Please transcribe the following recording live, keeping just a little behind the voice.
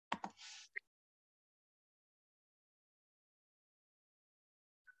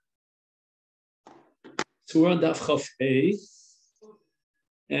So we're on Daf Chaf Hey,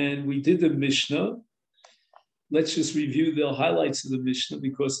 and we did the Mishnah. Let's just review the highlights of the Mishnah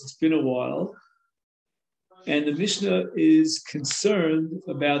because it's been a while. And the Mishnah is concerned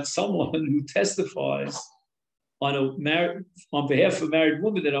about someone who testifies on behalf of a married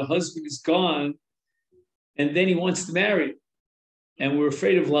woman that her husband is gone, and then he wants to marry her. And we're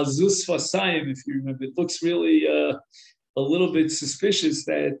afraid of lazus fasayim, if you remember. It looks really a little bit suspicious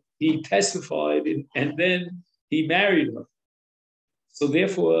that he testified and then he married her. So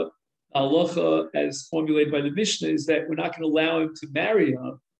therefore, halacha, as formulated by the Mishnah, is that we're not going to allow him to marry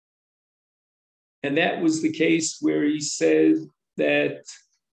her. And that was the case where he said that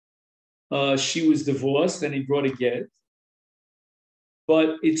she was divorced and he brought a get.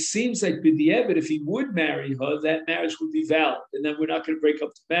 But it seems like b'di'evet, if he would marry her, that marriage would be valid, and then we're not going to break up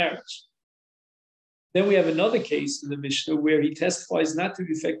the marriage. Then we have another case in the Mishnah where he testifies not to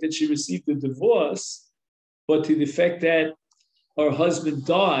the effect that she received a divorce, but to the effect that her husband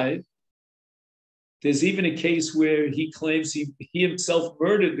died. There's even a case where he claims he himself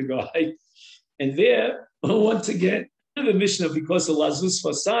murdered the guy. And there, once again, the Mishnah, because of lazus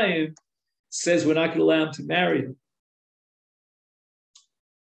fasayim, says we're not going to allow him to marry him.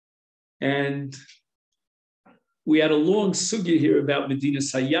 And we had a long sugya here about Medina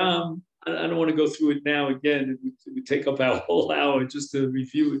Sayyam. I don't want to go through it now again. It would take up our whole hour just to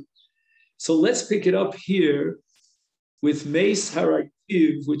review it. So let's pick it up here with Meis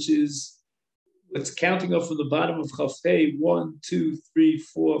Haraktiv, which is, let's counting up from the bottom of Chafei, 1, 2, 3,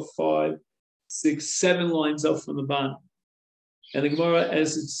 4, 5, 6, 7 lines up from the bottom. And the Gemara,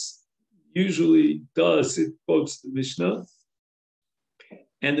 as it's usually does, it quotes the Mishnah.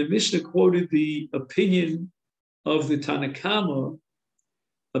 And the Mishnah quoted the opinion of the Tanakama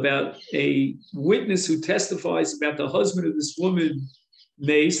about a witness who testifies about the husband of this woman,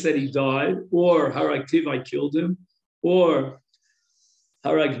 Mace, that he died, or Haraktiv, I killed him, or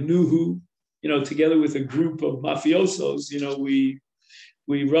Haragnuhu, together with a group of mafiosos,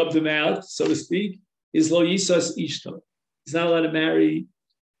 we rubbed them out, so to speak, is lo yisas ishto. He's not allowed to marry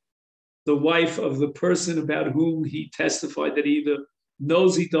the wife of the person about whom he testified that he either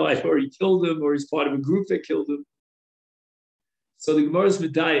knows he died or he killed him or he's part of a group that killed him. So the Gemara is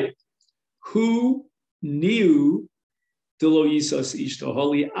medayek. Who knew the lo yisas ishto?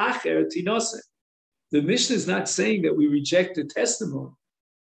 Holi acher tinase. The Mishnah is not saying that we reject the testimony.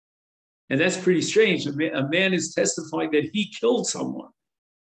 And that's pretty strange. A man is testifying that he killed someone,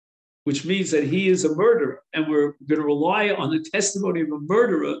 which means that he is a murderer. And we're going to rely on the testimony of a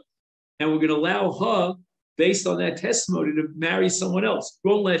murderer, and we're going to allow her, based on that testimony, to marry someone else. We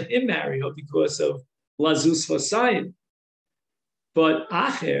won't let him marry her because of lazus fasayim. But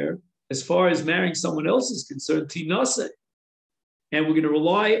acher, as far as marrying someone else is concerned, tinase. And we're going to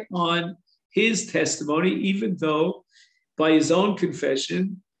rely on his testimony, even though by his own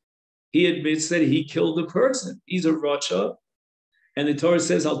confession, he admits that he killed the person. He's a Racha. And the Torah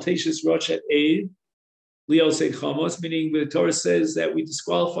says, Al Teishis Racha Eid, Leo Seid Chamos, meaning the Torah says that we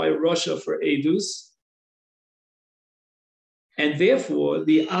disqualify a Racha for Eidus. And therefore,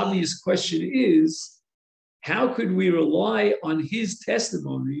 the obvious question is, how could we rely on his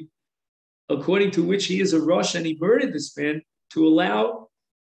testimony, according to which he is a Racha and he murdered this man, to allow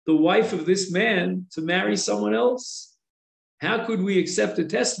the wife of this man to marry someone else? How could we accept the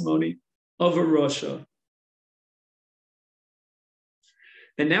testimony of a Rasha?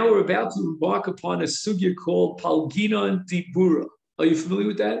 And now we're about to embark upon a sugya called Palginon Dibura. Are you familiar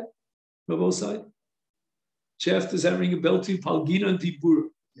with that, Rabosai? Jeff, does that ring a bell to you? Palginon Dibura.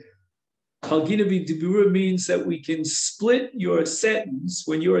 Yeah. Palginon Dibura means that we can split your sentence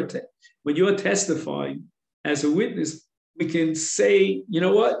when you're testifying as a witness. We can say, you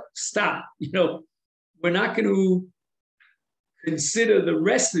know what? Stop. We're not going to consider the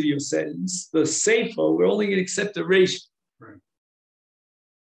rest of your sentence, the seifa. We're only going to accept the ratio. Right.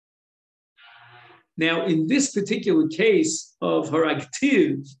 Now, in this particular case of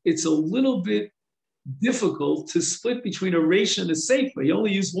Haraktiv, it's a little bit difficult to split between a ratio and a seifa. He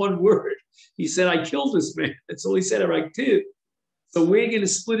only used one word. He said, I killed this man. That's all he said, Haraktiv. So we're going to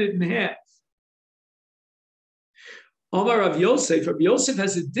split it in half. Omar Rav Yosef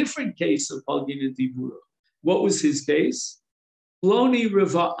has a different case of Palgin Dibura. What was his case? Ploni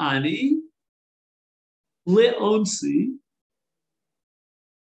Reva'ani Le'onsi.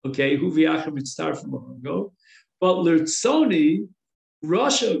 Okay, Hu v'yachem mitztar from Mahongo. But Lertzoni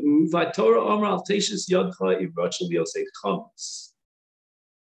Rashahu Vatorah Omar Al Teishis Yodcha Im Rachel Yosef Chamos.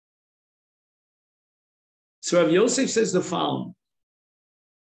 So Rav Yosef says the following,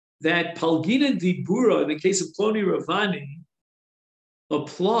 that Palgina Dibura, in the case of Ploni Ravani,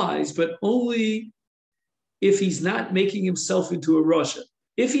 applies, but only if he's not making himself into a Rasha.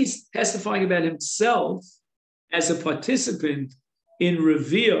 If he's testifying about himself as a participant in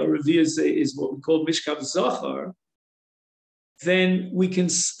Revia is what we call Mishkav Zachar, then we can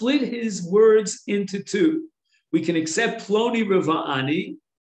split his words into two. We can accept Ploni Rava'ani,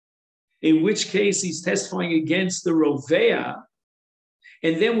 in which case he's testifying against the Rovea,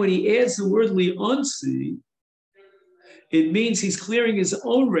 and then when he adds the word Li'onsi, it means he's clearing his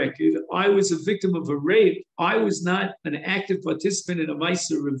own record. I was a victim of a rape. I was not an active participant in a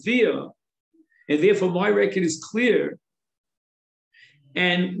Maisa Revia, and therefore my record is clear.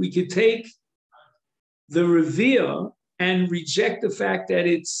 And we could take the Revia and reject the fact that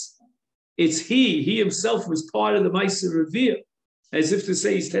it's he himself was part of the Maisa Revia, as if to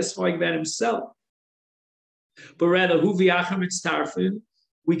say he's testifying about himself. But rather, Huvi Acham Tarfin,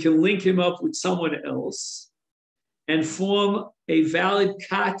 we can link him up with someone else and form a valid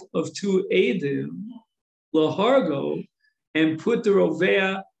kat of two Eidim, Lahargo, and put the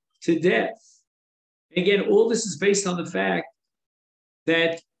Rovea to death. Again, all this is based on the fact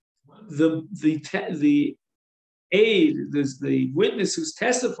that the aid, the witness who's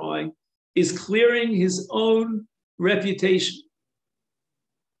testifying, is clearing his own reputation.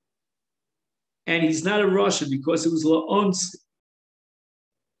 And he's not a Rasha because it was La'onsi.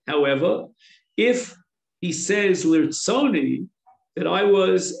 However, if he says Lirtzoni, that I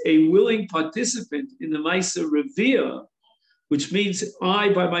was a willing participant in the Maisa Revia, which means I,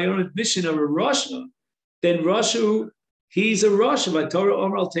 by my own admission, am a Rasha, then Rasha, he's a Rasha. By Torah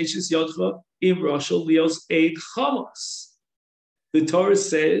Omer al Teishis Yodcha im Rasha lios eid Chamas. The Torah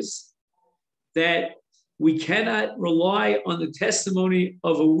says that we cannot rely on the testimony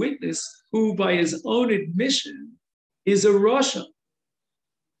of a witness who, by his own admission, is a Rasha.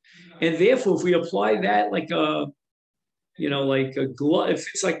 And therefore, if we apply that like a glove, if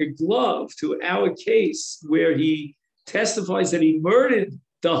it's like a glove to our case where he testifies that he murdered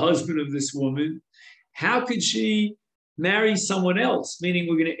the husband of this woman, how could she marry someone else? Meaning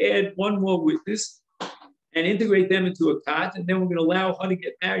we're going to add one more witness and integrate them into a kat, and then we're going to allow her to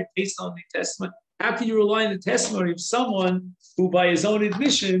get married based on the testimony. How can you rely on the testimony of someone who, by his own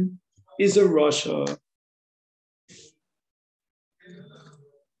admission, is a Rasha?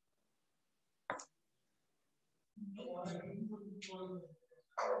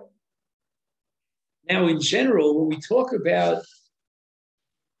 Now, in general, when we talk about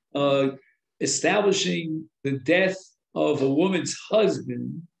establishing the death of a woman's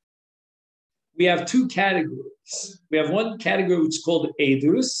husband, we have two categories. We have one category which is called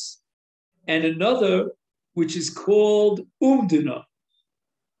Edus, and another which is called Umdana.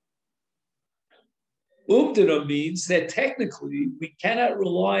 Umdana means that technically we cannot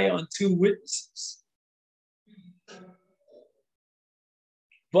rely on two witnesses.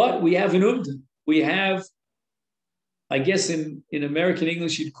 But we have an Umdana. We have, I guess in American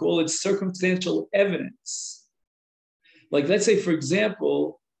English, you'd call it circumstantial evidence. Like, let's say, for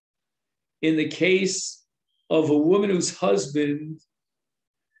example, in the case of a woman whose husband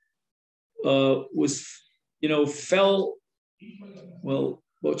fell, well,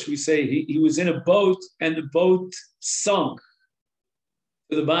 what should we say? He was in a boat and the boat sunk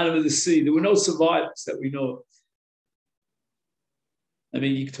to the bottom of the sea. There were no survivors that we know of. I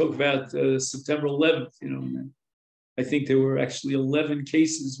mean, you could talk about September 11th, I think there were actually 11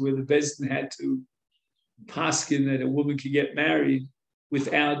 cases where the Bezdin had to paskin that a woman could get married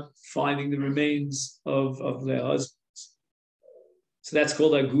without finding the remains of their husbands. So that's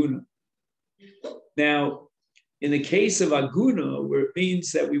called aguna. Now, in the case of aguna, where it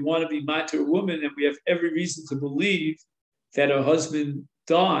means that we want to be mater a woman and we have every reason to believe that her husband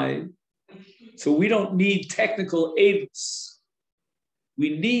died, so we don't need technical evidence.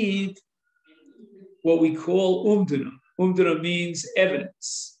 We need what we call umdana. Umdana means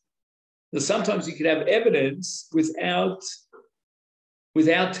evidence. Now, sometimes you could have evidence without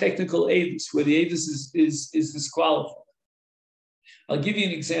technical evidence, where the evidence is disqualified. I'll give you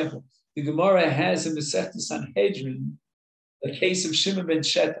an example. The Gemara has in Masechet Sanhedrin a case of Shimon ben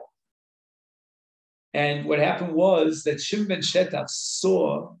Shetach. And what happened was that Shimon ben Shetach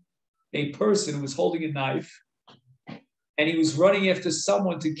saw a person who was holding a knife, and he was running after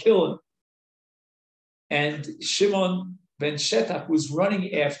someone to kill him. And Shimon ben Shetach was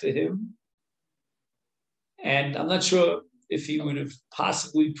running after him. And I'm not sure if he would have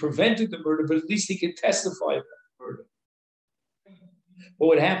possibly prevented the murder, but at least he could testify about the murder. But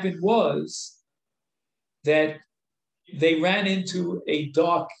what happened was that they ran into a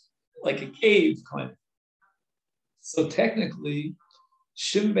dark, like a cave kind of. So technically,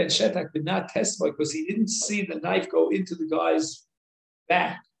 Shimon ben Shetach did not testify because he didn't see the knife go into the guy's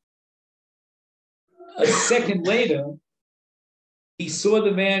back. A second later, he saw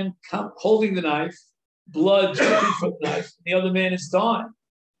the man holding the knife, blood dripping from the knife, and the other man is dying.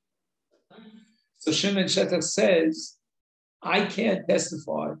 So Shimon Shetar says, I can't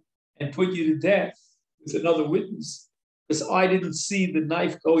testify and put you to death with another witness because I didn't see the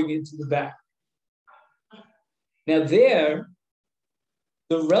knife going into the back. Now there,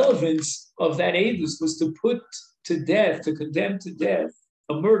 the relevance of that edus was to put to death, to condemn to death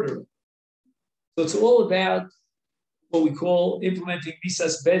a murderer. So it's all about what we call implementing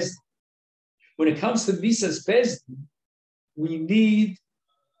Misas Bezdin. When it comes to Misas Bezdin, we need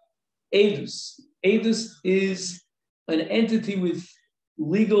edus. Edus is an entity with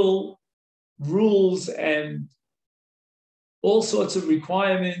legal rules and all sorts of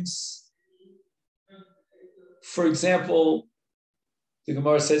requirements. For example, the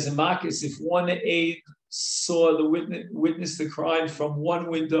Gemara says in Makis, if one aide saw the witness the crime from one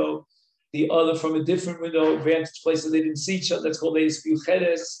window, the other from a different window, vantage place, so they didn't see each other, that's called eis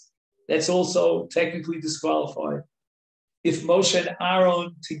miuchedes. That's also technically disqualified. If Moshe and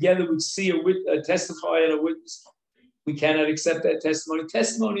Aaron together would see a testify and a witness, we cannot accept that testimony.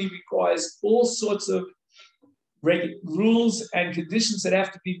 Testimony requires all sorts of rules and conditions that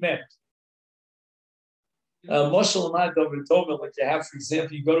have to be met. Like you have, for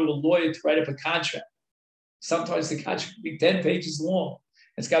example, you go to a lawyer to write up a contract. Sometimes the contract can be 10 pages long.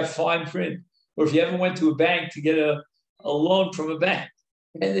 It's got fine print. Or if you ever went to a bank to get a loan from a bank,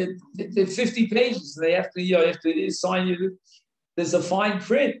 and they're 50 pages, and they have to sign you. There's a fine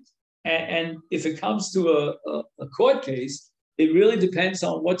print. And if it comes to a court case, it really depends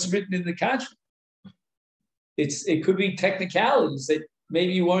on what's written in the contract. It could be technicalities that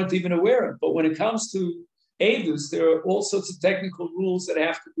maybe you weren't even aware of. But when it comes to edus, there are all sorts of technical rules that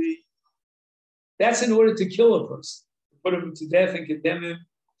have to be. That's in order to kill a person, put him to death and condemn him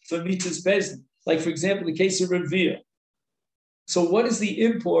for mitzvahs bezdin. Like, for example, the case of Ravia. So what is the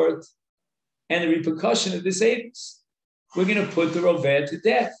import and the repercussion of this edus? We're going to put the roveh to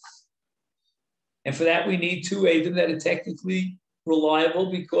death. And for that, we need two edim that are technically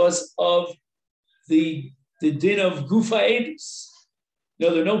reliable because of the din of gufa edus.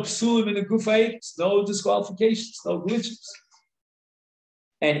 No, there are no psulim in the gufa edus, no disqualifications, no glitches.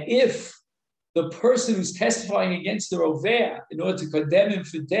 And if the person who's testifying against the roveh in order to condemn him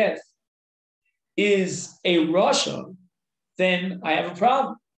for death is a rasha, then I have a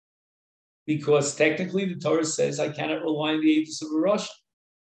problem. Because technically the Torah says I cannot rely on the edus of a rasha.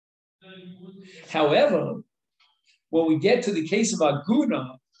 However, when we get to the case of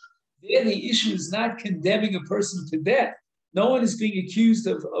Aguna, there the issue is not condemning a person to death. No one is being accused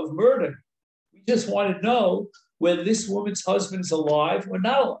of murder. We just want to know whether this woman's husband is alive or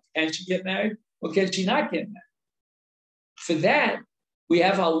not alive. Can she get married or can she not get married? For that, we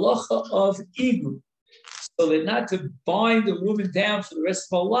have halacha of igu. So that not to bind a woman down for the rest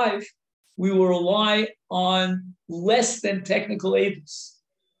of her life, we will rely on less than technical edus.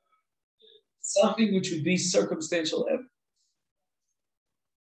 Something which would be circumstantial evidence.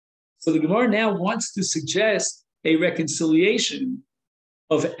 So the Gemara now wants to suggest a reconciliation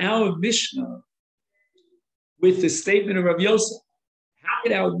of our Mishnah with the statement of Rav Yosef. How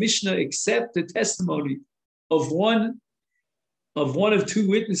could our Mishnah accept the testimony of one of two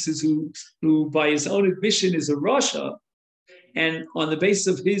witnesses who by his own admission is a rasha, and on the basis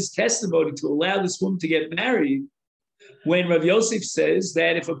of his testimony to allow this woman to get married, when Rav Yosef says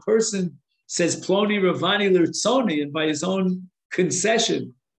that if a person says Ploni Ravani Lirtzoni, and by his own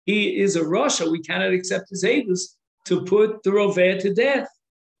concession, he is a rasha, we cannot accept his edus to put the roveh to death.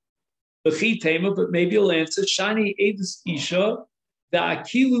 But maybe he'll answer, Shani edus isha, the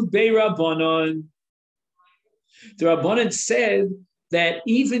akilu be rabbanon. The rabbanon said that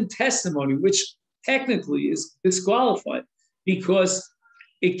even testimony, which technically is disqualified because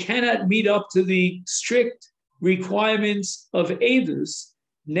it cannot meet up to the strict requirements of edus,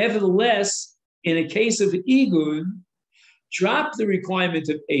 nevertheless, in a case of igun, drop the requirement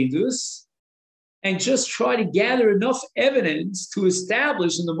of edus and just try to gather enough evidence to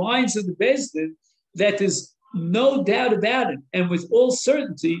establish in the minds of the Bezdin that there's no doubt about it, and with all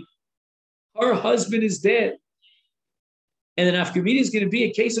certainty, her husband is dead. And the nafkamina is going to be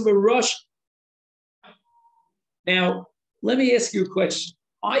a case of a rush. Now, let me ask you a question.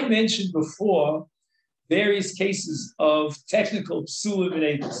 I mentioned before various cases of technical psulim and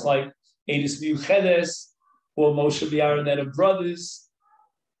edus, like edus miuchedes or Moshe B'Aaron that are brothers.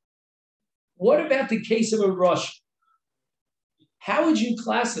 What about the case of a rush? How would you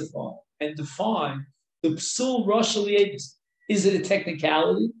classify and define the psul rush edus? Is it a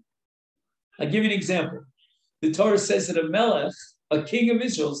technicality? I'll give you an example. The Torah says that a melech, a king of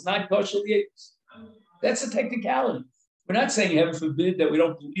Israel, is not kosher edus. That's a technicality. We're not saying, heaven forbid, that we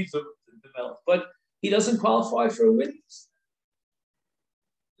don't believe the melech, but he doesn't qualify for a witness.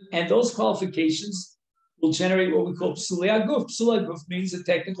 And those qualifications will generate what we call psulei aguf. Psulei aguf means a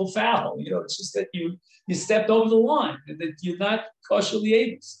technical foul. It's just that you stepped over the line and that you're not kosherly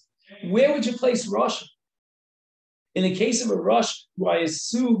able. Where would you place Russia? In the case of a Rush, who I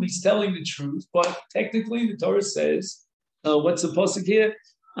assume he's telling the truth, but technically the Torah says, what's the pasuk here?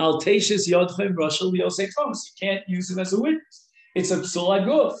 Al teishes yodchem Russia liosei Thomas. You can't use him as a witness. It's a psulei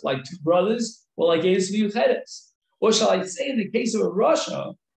aguf, like two brothers, or like Eis v'Yuchedes. Or shall I say, in the case of a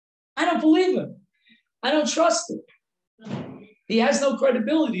Russia, I don't believe him. I don't trust him. He has no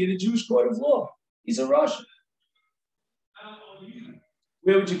credibility in a Jewish court of law. He's a Russian.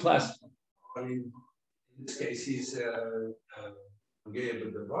 Where would you classify him? I mean, in this case, he's a gay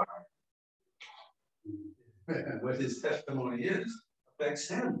of the bar. What his testimony affects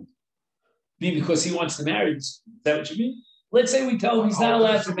him. Because he wants to marry. Is that what you mean? Let's say we tell him he's not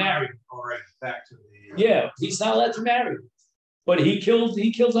allowed to marry. All right, back to the. Yeah, he's not allowed to marry. But he killed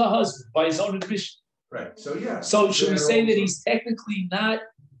her husband by his own admission. Right. So yeah. So should we say that he's technically not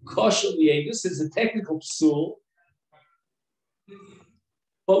kosherly agus? It's a technical psul,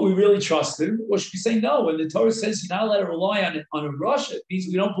 but we really trust him? Or should we say no? When the Torah says you're not allowed to rely on a Russia, it means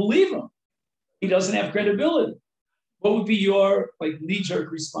we don't believe him. He doesn't have credibility. What would be your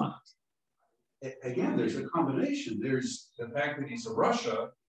knee-jerk response? Again, there's a combination. There's the fact that he's a Russia,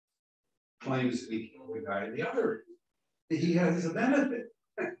 claims to be the guy, and the other. He has a benefit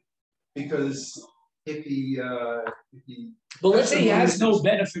because if he but let's say he has no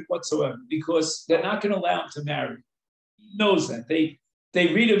benefit whatsoever because they're not going to allow him to marry. He knows that they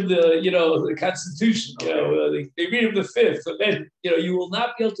read him the Constitution. They read him the Fifth, and then you will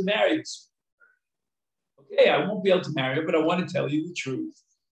not be able to marry this. Okay, I won't be able to marry her, but I want to tell you the truth.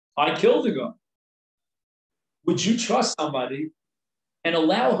 I killed the guy. Would you trust somebody and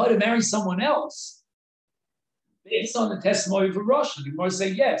allow her to marry someone else? Based on the testimony of a Russian, the Gemara say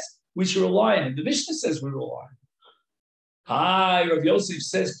yes, we should rely on him. The Mishnah says we rely on him. Rav Yosef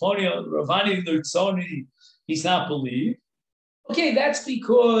says, Ravani Lurtzoni, he's not believed. Okay, that's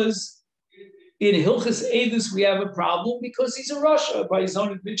because in Hilchas Edus we have a problem because he's a Russia. By his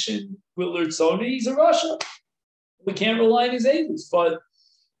own admission with Lurtzoni, he's a Russia. We can't rely on his Edus,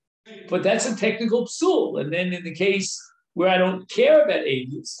 but that's a technical psul. And then in the case where I don't care about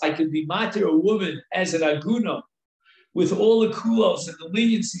Edus, I could be matir a woman as an aguna, with all the kulos and the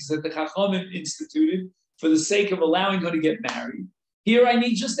leniencies that the Chachamim instituted for the sake of allowing her to get married. Here I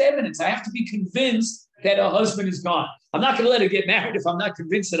need just evidence. I have to be convinced that her husband is gone. I'm not going to let her get married if I'm not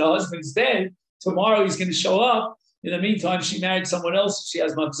convinced that her husband is dead. Tomorrow he's going to show up. In the meantime, she married someone else. She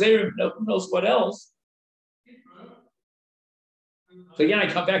has mamzerim, who knows what else. So again,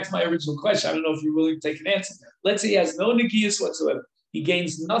 I come back to my original question. I don't know if you're willing to take an answer. Let's say he has no negias whatsoever. He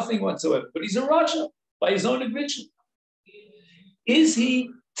gains nothing whatsoever, but he's a Raja by his own admission. Is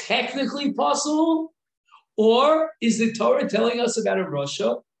he technically possible, or is the Torah telling us about a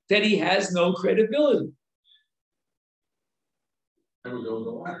Russia that he has no credibility? I would go with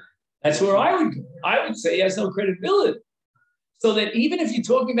the latter. That's where I would go. I would say he has no credibility. So that even if you're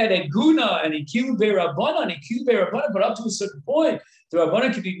talking about a guna and a kilu be'rabbanan, but up to a certain point, the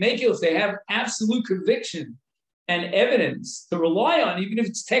rabbanan can be making if they have absolute conviction and evidence to rely on, even if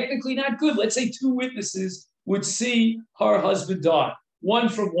it's technically not good. Let's say two witnesses would see her husband die, one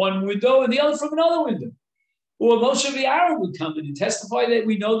from one window and the other from another window. Or Moshe the Arab would come in and testify that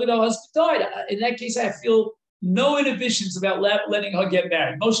we know that her husband died. In that case, I feel no inhibitions about letting her get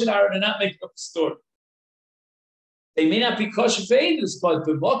married. Moshe and Aaron are not making up the story. They may not be kosher for Eidos, but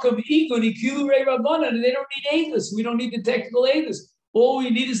b'makom igun ikilu rei rabbanan, and they don't need Eidos. We don't need the technical Eidos. All we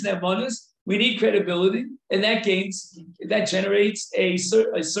need is nemanis. We need credibility, and that generates a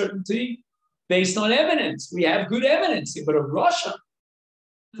certainty based on evidence. We have good evidence, but a Russia,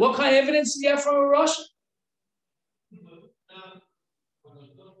 what kind of evidence do you have from a Russia?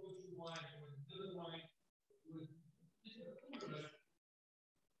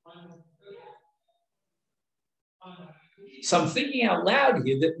 So I'm thinking out loud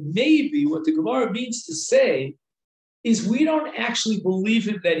here that maybe what the Gemara means to say is we don't actually believe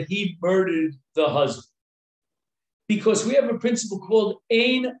him that he murdered the husband. Because we have a principle called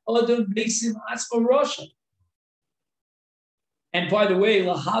Ein Adam Mesim Atzma Rasha. And by the way,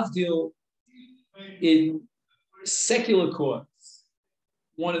 lahavdil, in secular courts,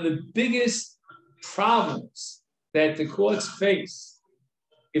 one of the biggest problems that the courts face,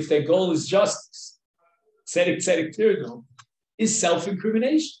 if their goal is justice, tzedek tirdo, is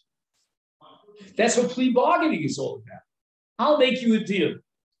self-incrimination. That's what plea bargaining is all about. I'll make you a deal.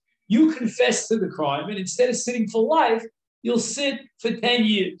 You confess to the crime, and instead of sitting for life, you'll sit for 10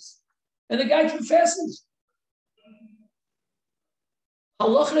 years. And the guy confesses.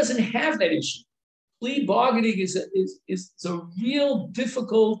 Halacha doesn't have that issue. Plea bargaining is a real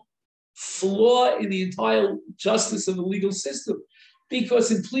difficult flaw in the entire justice of the legal system. Because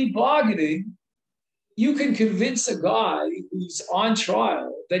in plea bargaining, you can convince a guy who's on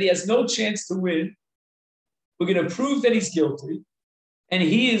trial that he has no chance to win. We're going to prove that he's guilty. And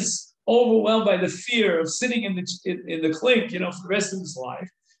he is overwhelmed by the fear of sitting in the clink, for the rest of his life.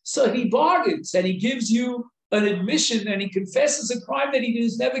 So he bargains and he gives you an admission and he confesses a crime that he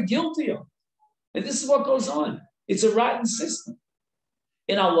was never guilty of. And this is what goes on. It's a rotten system.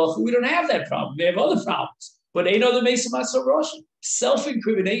 In halacha, we don't have that problem. We have other problems. But ain't other Mesa Maso Rosh.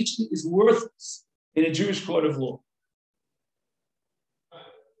 Self-incrimination is worthless in a Jewish court of law.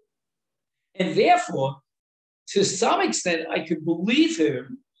 And therefore, to some extent, I could believe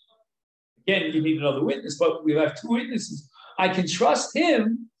him. Again, you need another witness, but we have two witnesses. I can trust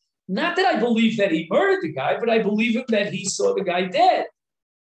him, not that I believe that he murdered the guy, but I believe him that he saw the guy dead.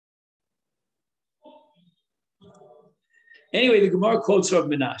 Anyway, the Gemara quotes Rav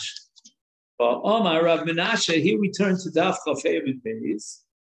Menashe. Omar, Rav Menashe, here we turn to Daf Chafei and Beis.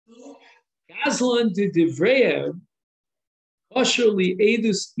 Gazlan de Divreim, kosher li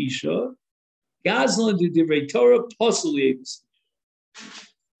edus isha, Gazlan de Divrei Torah, posel li edus.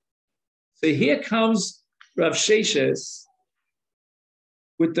 So here comes Rav Sheshes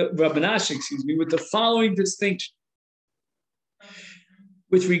with the Rav Menashe, with the following distinction.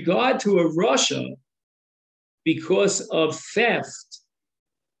 With regard to a Russia, because of theft,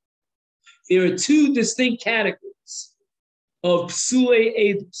 there are two distinct categories of psule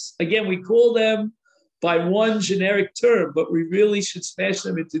edus. Again, we call them by one generic term, but we really should smash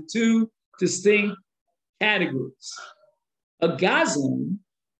them into two distinct categories. A gazlan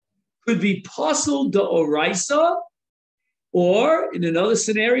could be posel d'oraisa, or in another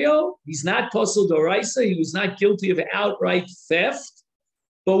scenario, he's not posel d'oraisa, he was not guilty of outright theft,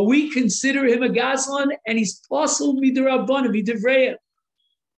 but we consider him a gazlan, and he's posel midrabanan, midivreya.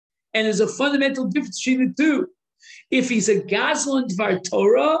 And there's a fundamental difference between the two. If he's a gazlan dvar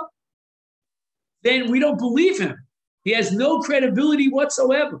Torah, then we don't believe him. He has no credibility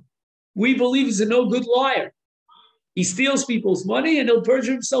whatsoever. We believe he's a no good liar. He steals people's money and he'll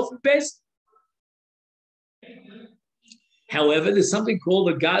perjure himself in base. However, there's something called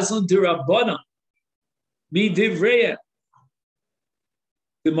a gazlan d'Rabbanan, midivreya.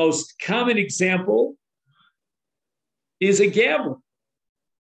 The most common example is a gambler.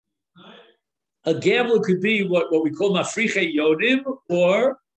 A gambler could be what we call mafriche yodim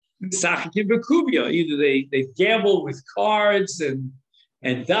or sachikim bekubia. Either they gamble with cards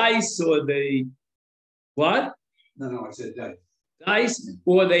and dice, or they what? No, I said dice. Dice,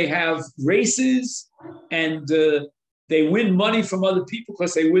 or they have races and they win money from other people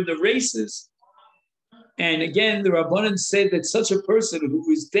because they win the races. And again, the Rabbanan said that such a person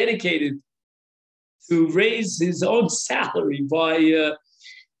who is dedicated to raise his own salary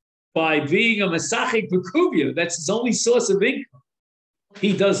by being a Masechet Bekubia, that's his only source of income.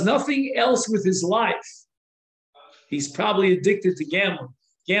 He does nothing else with his life. He's probably addicted to gambling.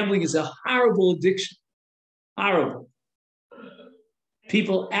 Gambling is a horrible addiction. Horrible.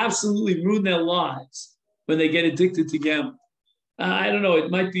 People absolutely ruin their lives when they get addicted to gambling. I don't know. It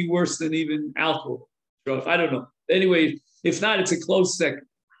might be worse than even alcohol. I don't know. Anyway, if not, it's a close second.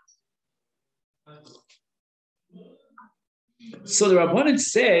 So the Rabbanan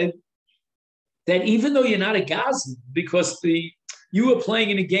said that even though you're not a gazlan, because you were playing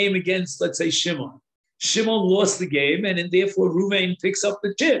in a game against, let's say, Shimon. Shimon lost the game, and therefore Ruvain picks up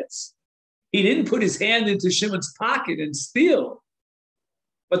the chips. He didn't put his hand into Shimon's pocket and steal.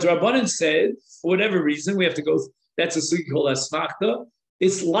 But the Rabbanan said, for whatever reason, we have to go, that's a sugi called asmachta.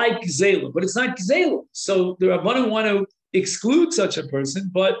 It's like gzela, but it's not gzela. So the Rabbanan want to exclude such a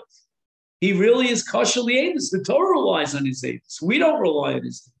person, but he really is kosher li'edus. The Torah relies on his edus. We don't rely on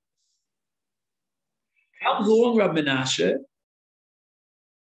his edus. Comes along Rav Menashe,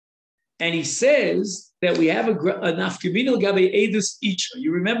 and he says that we have a nafkamina gabe edus isha.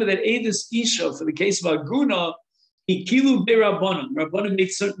 You remember that edus isha, for the case of Aguna, ikilu be Rabbanan. Rabbanan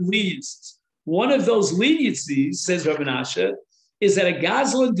made certain leniencies. One of those leniencies, says Rav Menashe, is that a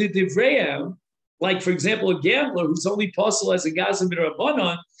gazlan de divreim, like for example a gambler who's only posel as a gazlan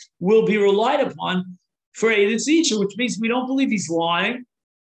midrabanan, will be relied upon for edus isha, which means we don't believe he's lying.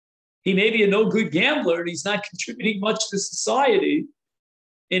 He may be a no good gambler and he's not contributing much to society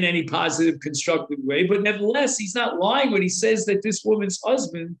in any positive, constructive way, but nevertheless he's not lying when he says that this woman's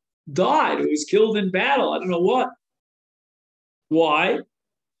husband died or was killed in battle. I don't know what. Why?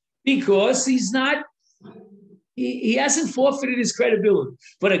 because he hasn't forfeited his credibility.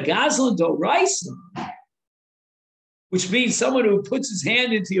 But a Gazlan Doraisa, which means someone who puts his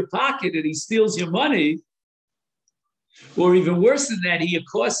hand into your pocket and he steals your money, or even worse than that, he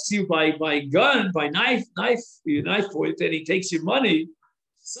accosts you by gun, by knife point, and he takes your money.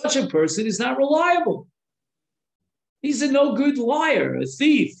 Such a person is not reliable. He's a no good liar, a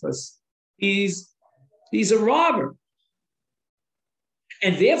thief. He's a robber.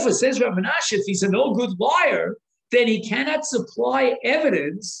 And therefore, says Rav Menashe, if he's a no good liar, then he cannot supply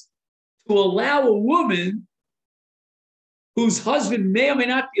evidence to allow a woman whose husband may or may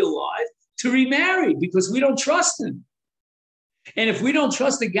not be alive to remarry, because we don't trust him. And if we don't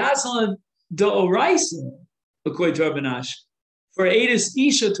trust the Gazlan D'Oraisa, according to Rav Menashe, for Eidus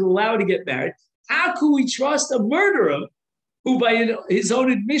Isha to allow her to get married, how can we trust a murderer who, by his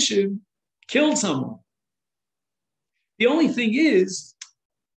own admission, killed someone? The only thing is,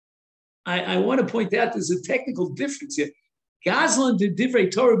 I want to point out there's a technical difference here. Gazlan de Divrei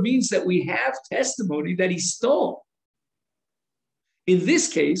Torah means that we have testimony that he stole. In this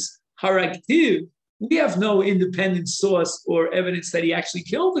case, Haragtiv, we have no independent source or evidence that he actually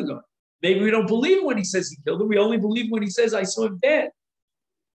killed the guy. Maybe we don't believe him when he says he killed him. We only believe him when he says, I saw him dead.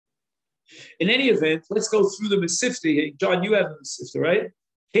 In any event, let's go through the Masifta. John, you have the Masifta, right?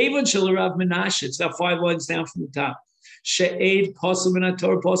 Kevon Shel Rav Menashe. It's now 5 lines down from the top. She'ed Pasal Min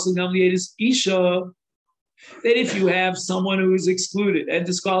HaTorah Pasal Gam Li'edus Isha. That if you have someone who is excluded and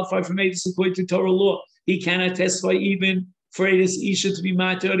disqualified from Eidus according to Torah law, he cannot testify even for Eidus Isha to be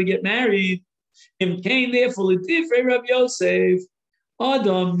matter to get married. Im Kain, therefore, L'divrei Rav Yosef,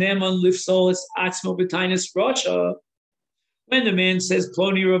 Adam Neman Lifsolis Atzmo B'Tainis Rasha. When the man says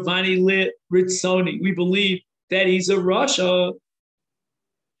Ploni Ravani Lit Ritzoni, we believe that he's a Rasha,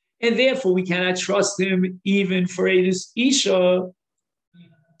 and therefore we cannot trust him even for Eidus Isha.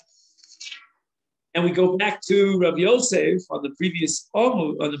 And we go back to Rav Yosef on the previous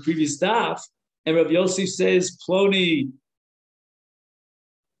daf, and Rav Yosef says Ploni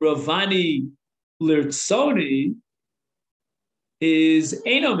Ravani Lirtzoni is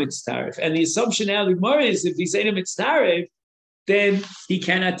Eino Mitztaref. And the assumption now the Gemara is if he's Eino Mitztaref, then he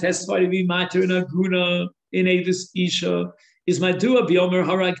cannot testify to be mater in Aguna in Eidus Isha. Is Madua Biomer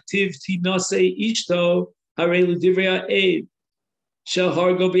Haragtiv Tinase Ishto Harelu Divria Eid Shel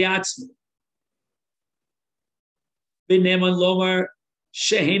Hargo Biatzma. B'neman Lomar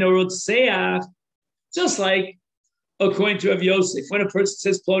Shehena Rotseach. Just like according to Rav Yosef, when a person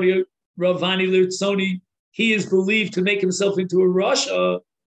says Ploni Ravani Lirtzoni, he is believed to make himself into a Rasha.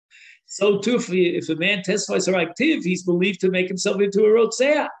 So too, if a man testifies or active, he's believed to make himself into a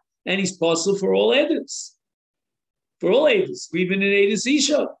Rotseah, and he's possible for all edus. For all edus, even in Eidus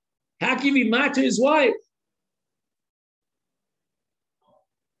Isha. How can he matter his wife?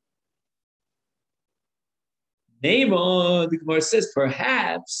 Neima, the Gemara says,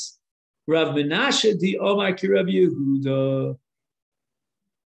 perhaps Rav Menashe di Omar ki Rav Yehuda.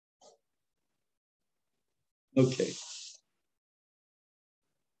 Okay.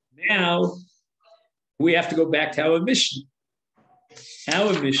 Now we have to go back to our Mishnah.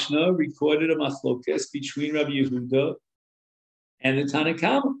 Our Mishnah recorded a machlokas between Rav Yehuda and the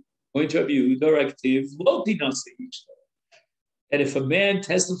Tanakama. Going to Rav Yehuda, active lo dinase ishto. That if a man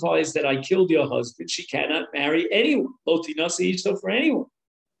testifies that I killed your husband, she cannot marry anyone. Lo dinase ishto for anyone.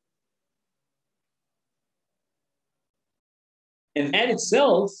 And that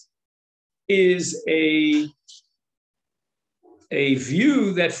itself is a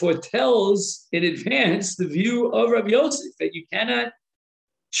view that foretells in advance the view of Rabbi Yosef, that you cannot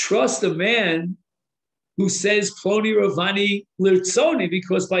trust a man who says Ploni Ravani Lirtzoni,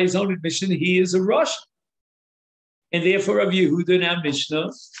 because by his own admission, he is a Russian. And therefore, Rabbi Yehuda in our Mishnah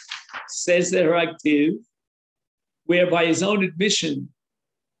says that her active, where by his own admission,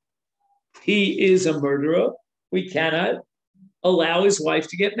 he is a murderer, we cannot allow his wife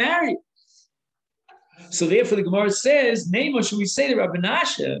to get married. So therefore, the Gemara says, Nemo, should we say to Rav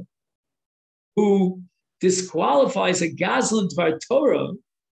Menashe, who disqualifies a Gazlan Dvar Torah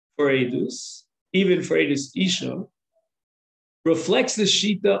for Eidus, even for Eidus Isha, reflects the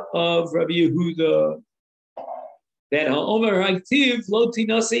Shita of Rabbi Yehuda, that Ha'omer Ha'aktiv lo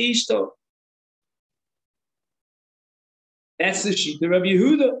tinase ishto. That's the Shita of Rabbi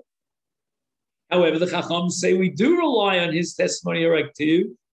Yehuda. However, the Chacham say we do rely on his testimony or active,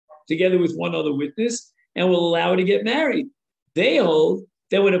 together with one other witness, and will allow her to get married. They hold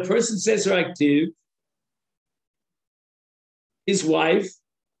that when a person says her active, his wife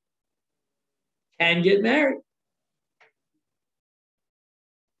can get married.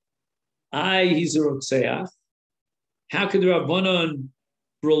 He's a Rotseach. How could the Rabbanon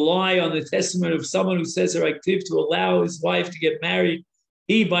rely on the testimony of someone who says they're active to allow his wife to get married.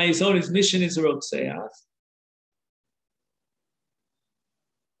 He, by his own admission, is a rotzeach.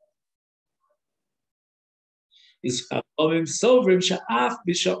 Is Chachamim sovrim she'af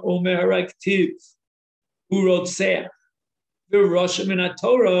b'sha'omer haraktiv hu rotzeach v'roshim min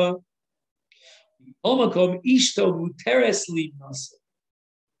haTorah omakom ishto muteres libnas.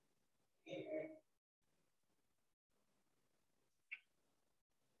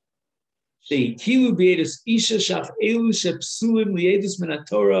 She'ikilu b'edus isha shaf elu shepsulim li'edus min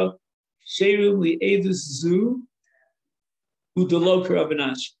haTorah sherum li'edus zu u'delo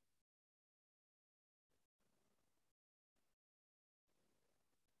k'Rabban.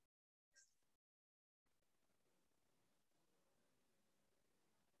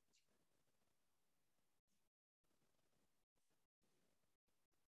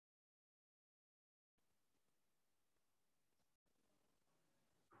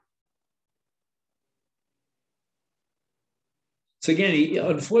 So again, he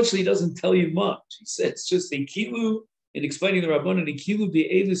unfortunately doesn't tell you much. He says just a kilu in explaining the Rabbanan, a kilu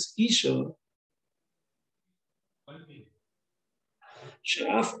be'edus isha.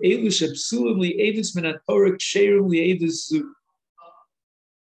 She'af elu shepsulim li'edus min haTorah ksherim li'edus zu.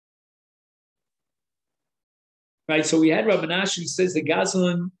 Right, so we had Rabban Ashi who says the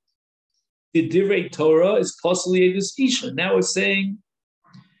Gazlan, the Divrei Torah is possibly li'edus isha. Now we're saying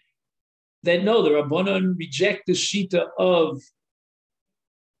that no, the Rabbanan reject the shita of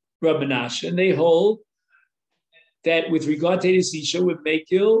Rabban Ashi, and they hold that with regard to Edus Isha, with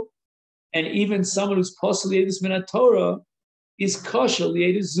Mekil, and even someone who's possibly Edus Min Torah is kosher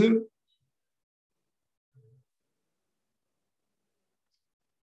Edus Zu.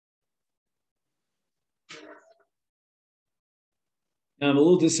 Now I'm a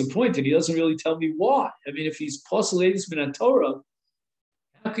little disappointed. He doesn't really tell me why. I mean, if he's possibly Edus Min Torah,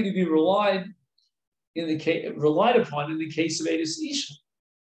 how could he be relied upon in the case of Edus Isha?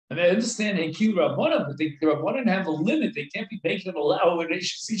 I mean, I understand Hekil Rabbanan, but the Rabbanan have a limit. They can't be making them allow an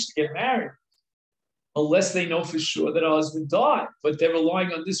Edus Isha to get married unless they know for sure that her husband died. But they're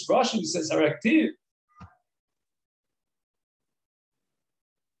relying on this Rashi who says haraktiv.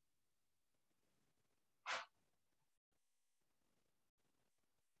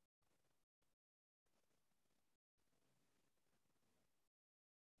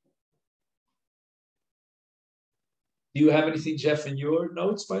 Do you have anything, Jeff, in your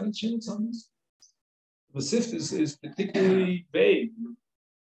notes by any chance on this? The Masechet is particularly vague.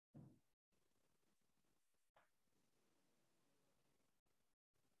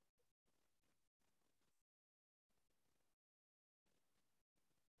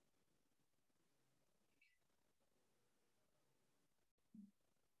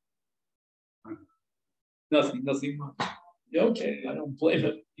 Nothing much. Yeah, okay, I don't blame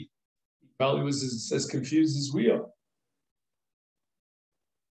him. He probably was as confused as we are.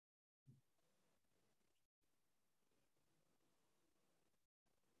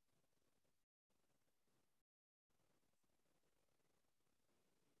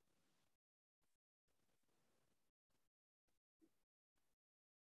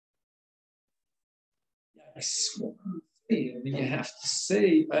 I mean, you have to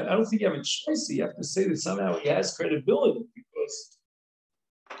say, I don't think you have a choice. You have to say that somehow he has credibility, because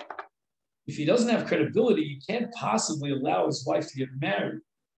if he doesn't have credibility, you can't possibly allow his wife to get married.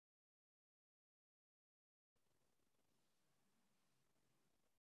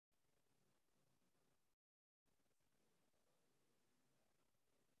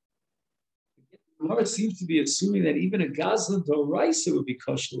 It seems to be assuming that even a Gazlan Doraisa would be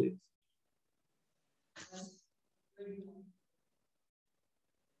kosher.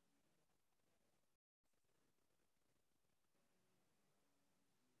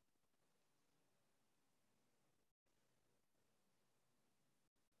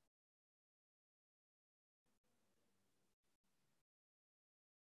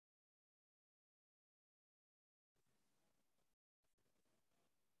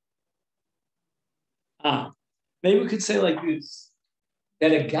 Maybe we could say like this,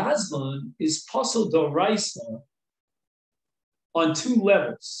 that a Gazlan is posel doraisa on two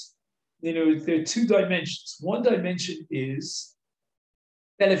levels. You know, there are two dimensions. One dimension is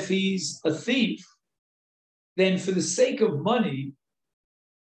that if he's a thief, then for the sake of money,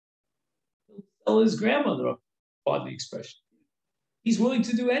 he'll sell his grandmother, pardon the expression. He's willing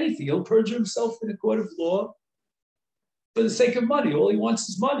to do anything. He'll perjure himself in a court of law for the sake of money. All he wants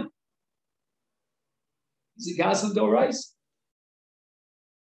is money. He's a Gazlan Doraisa.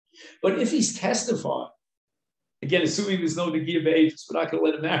 But if he's testifying, again, assuming there's no Negiah Be'etus, we're not going to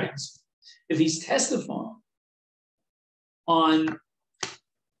let him marry him. If he's testifying on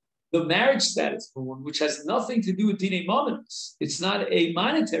the marriage status for one, which has nothing to do with dine mominus. It's not a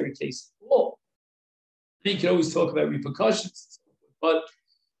monetary case at all. You can always talk about repercussions, but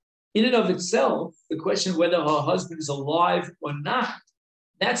in and of itself, the question of whether her husband is alive or not,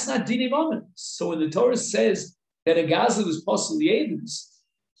 that's not dine mominus. So when the Torah says that a gazla was possibly edus,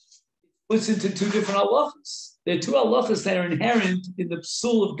 it puts into two different halachas. There are two halachas that are inherent in the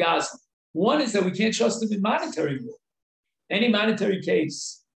psul of gazla. One is that we can't trust him in monetary law. Any monetary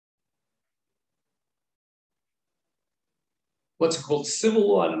case, what's it called? Civil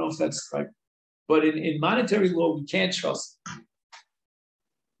law, I don't know if that's right. But in monetary law, we can't trust him.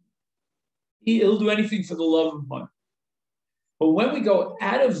 He'll do anything for the love of money. But when we go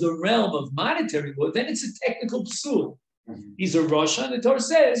out of the realm of monetary law, then it's a technical psul. He's a Rasha, and the Torah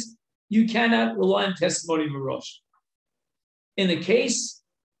says you cannot rely on testimony of a Rasha. In the case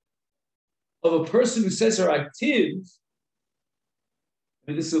of a person who says are active,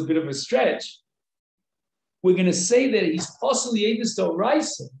 and this is a bit of a stretch, we're going to say that he's possibly edus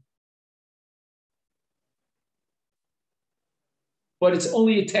d'oraisa, but it's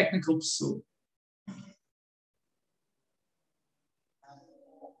only a technical psul.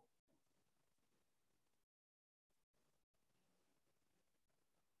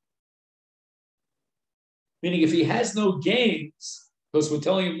 Meaning if he has no gains, because we're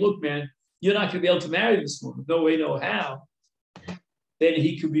telling him, look, man, you're not going to be able to marry this woman, no way, no how, then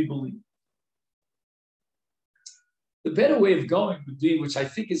he could be believed. The better way of going would be, which I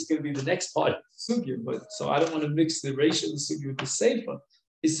think is going to be the next part of the sugya, but so I don't want to mix the ratio of the sugya with the sefer,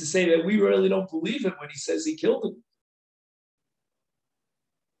 is to say that we really don't believe him when he says he killed him.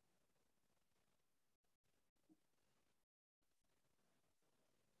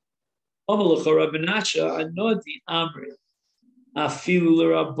 Rabbi Nasha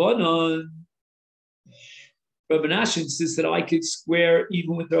insists that I could square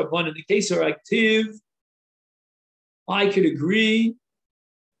even with the Rabban. In the case of active, I could agree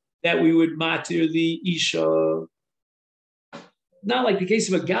that we would matir the Isha. Not like the case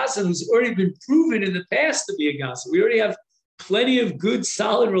of a Gaza who's already been proven in the past to be a Gaza. We already have plenty of good,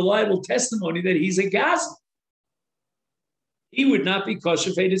 solid, reliable testimony that he's a Gaza. He would not be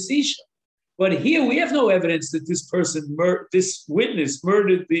kosher fetus Isha. But here we have no evidence that this person, this witness,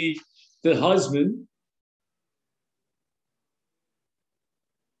 murdered the husband.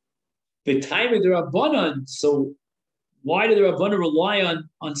 The time of the Rabbanan, so why do the Rabbanan rely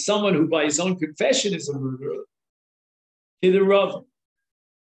on someone who by his own confession is a murderer? To the Rava.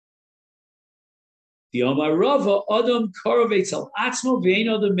 The Omar Rava, Adam Karavetz al Atzmo, Vein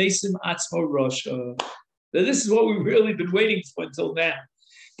Adam Mesim Atzmo Rasha. Now, this is what we've really been waiting for until now.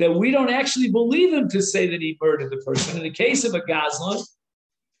 That we don't actually believe him to say that he murdered the person. In the case of a Gazlan,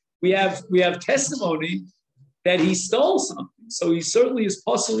 we have testimony that he stole something. So he certainly is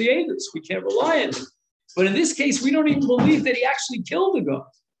possibly edus. We can't rely on him. But in this case, we don't even believe that he actually killed the guy.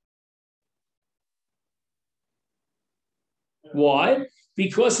 Why?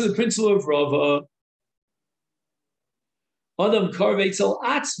 Because of the principle of Rava. Adam karvetz al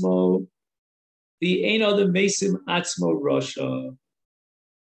atzmo, the ein adam mesim atzmo rasha.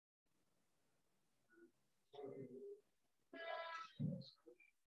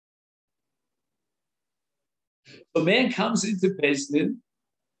 A man comes into Bezdin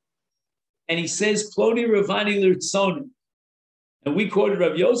and he says, Ploni Ravani Lirtzoni. And we quoted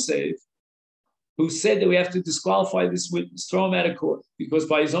Rav Yosef, who said that we have to disqualify this witness, throw him out of court, because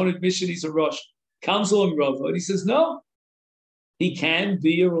by his own admission, he's a Rosh. Comes along Rava, and he says, no, he can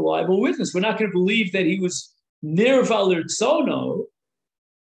be a reliable witness. We're not going to believe that he was Nirva Lirtzono.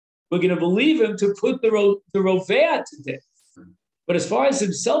 We're going to believe him to put the Rovea to death. But as far as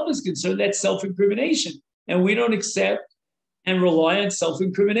himself is concerned, that's self-incrimination. And we don't accept and rely on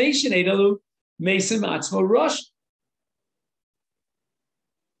self-incrimination. Eidalu Mesim Atzmo Rosh.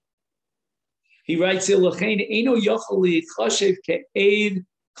 He writes here, L'chein Eino Yochel Lichashev Ke'ed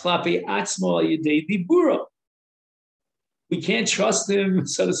Klape Atzmo Al Yedei Diburo. We can't trust him,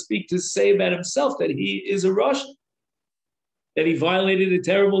 so to speak, to say about himself that he is a Russian, that he violated a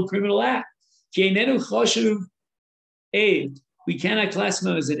terrible criminal act. Ki'enenu Choshev Eid. We cannot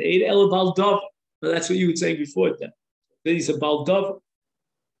classify him as an Eid El Baldav. Well, that's what you were saying before that he's a Baldav.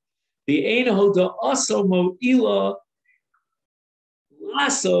 The Ein Hoda Aso Mo'ila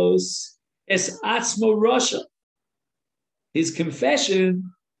Lasos Es Atzmo Rasha. His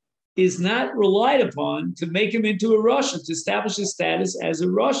confession is not relied upon to make him into a Rasha, to establish his status as a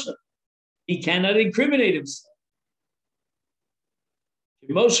Rasha. He cannot incriminate himself.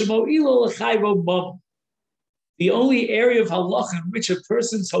 The only area of halacha in which a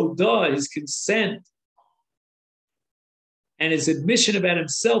person's hodah, his consent, and his admission about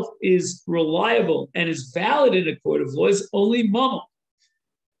himself is reliable and is valid in a court of law is only mama.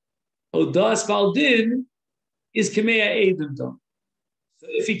 Odas Baldin is Kamea Edom Dom. So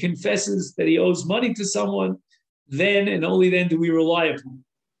if he confesses that he owes money to someone, then and only then do we rely upon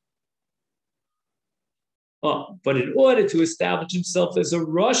him. But in order to establish himself as a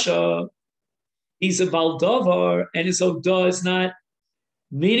Rasha, he's a Baldavar, and his Odah is not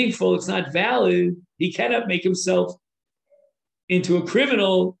meaningful, it's not valid. He cannot make himself into a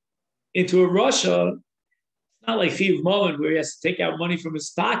criminal, into a Rasha. It's not like Chiv Mammon, where he has to take out money from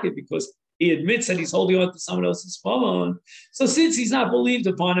his pocket because he admits that he's holding on to someone else's Mammon. So since he's not believed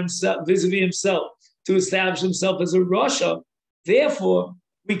upon himself, vis-a-vis himself, to establish himself as a Rasha, therefore,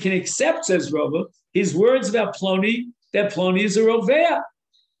 we can accept, says Rava, his words about Ploni, that Ploni is a Rovea.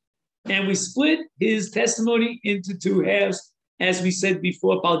 And we split his testimony into two halves, as we said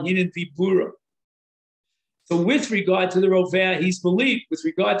before, Palgin and Dibura. So with regard to the Rovea, he's believed. With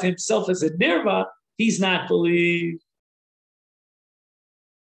regard to himself as a Nirva, he's not believed.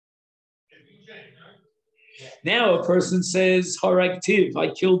 Now a person says, Haraktiv, I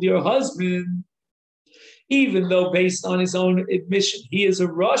killed your husband. Even though based on his own admission, he is a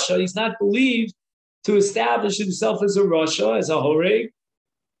Rasha, he's not believed to establish himself as a Rasha, as a Horeg,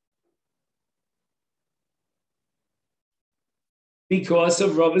 because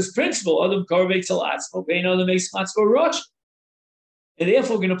of Rava's principle. Adam Karvek Salatzmo, Bain Adam makes Matzmo Rasha. And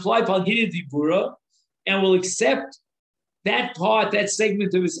therefore we're going to apply Palgina Dibura, and we'll accept that part, that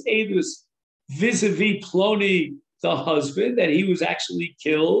segment of his Edus vis-a-vis Ploni, the husband, that he was actually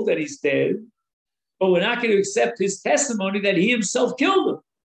killed, that he's dead. But we're not going to accept his testimony that he himself killed him.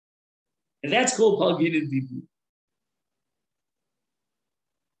 And that's called Palgin and Dibur.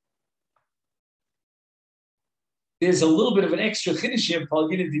 There's a little bit of an extra chiddush here in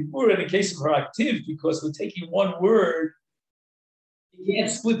Palgin and Dibur in the case of Haraktiv, because we're taking one word. You can't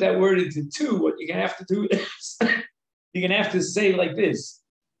split that word into two. What you're going to have to do is you're going to have to say like this.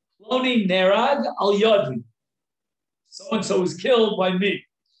 Ploni nerag al yadi. So-and-so was killed by me.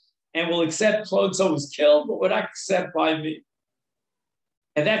 And we'll accept so-and-so was killed, but we'll not accept by me.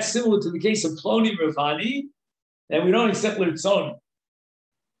 And that's similar to the case of Ploni Ravani, that we don't accept Lirtzoni.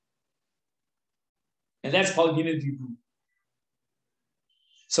 And that's Palgin and Dibur.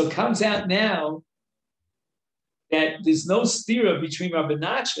 So it comes out now that there's no stira between Rabbi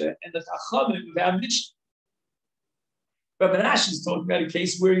Nachman and the Chachamim of our Mishnah. Rabbi Nachman is talking about a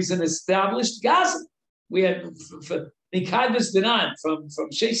case where he's an established Gaza. We have Nikadvis Dinan from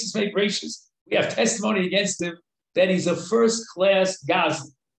Shesis May Gracious. We have testimony against him that he's a first-class Gaza.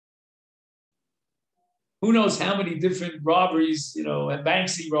 Who knows how many different robberies, and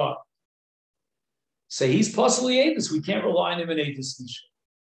banks he robbed. So he's possibly Aedis. We can't rely on him in Aedis.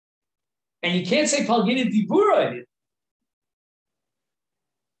 And you can't say Palgin and Dibura here.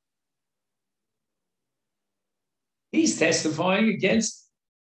 He's testifying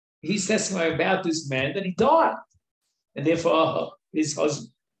about this man that he died. And therefore his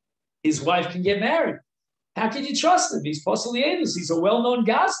wife can get married. How can you trust him? He's possibly Aedis. He's a well-known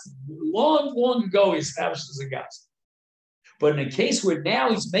Gazdan. Long, long ago he established as a Gazdan. But in a case where now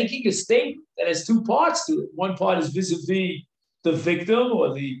he's making a statement that has two parts to it. One part is vis-a-vis the victim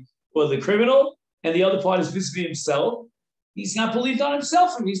or the criminal, and the other part is vis-a-vis himself. He's not believed on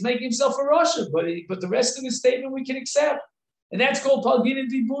himself, and he's making himself a Rasha, but the rest of his statement we can accept. And that's called Palgin and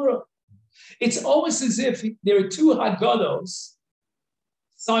Dibura. It's almost as if there are two Haggados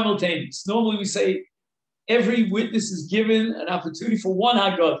simultaneous. Normally we say every witness is given an opportunity for one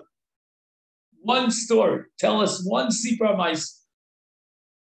Haggadah. One story. Tell us one Sipra Ma'aseh.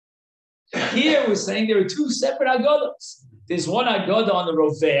 Here we're saying there are two separate Haggadahs. There's one Haggadah on the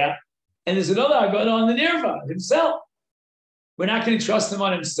Rovea, and there's another Haggadah on the Nirva, himself. We're not going to trust him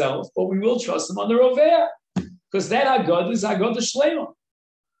on himself, but we will trust him on the Rovea. Because that Haggadah is Haggadah Shlema.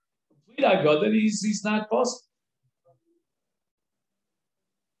 Complete Haggadah, he's not possible.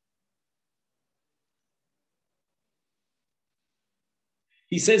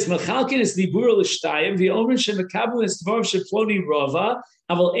 He says, "Mechalkin is dibur l'shtayim v'omer shemekablim es dvar sheploni rava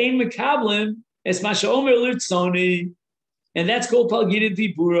aval ein mekablim es masha omer lirtzoni," and that's called Palgin and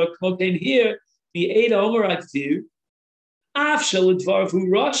Dibura. Kmokein here the Eida Omer Aktiv af shel dvar hu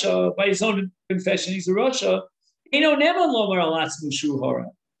Rasha, by his own confession he's a Rasha. Eino never lomer alatzmu shu hora.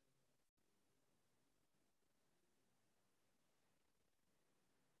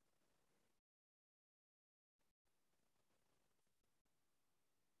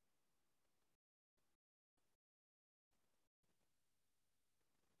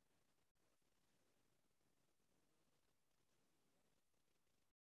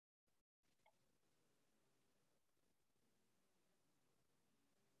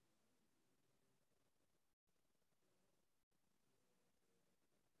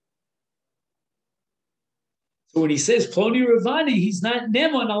 So when he says Ploni Ravani, he's not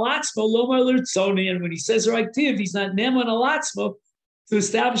Nemon Alatzmo, Lomar Lurtzoni. And when he says Raktiv, he's not Nemon Alatzmo to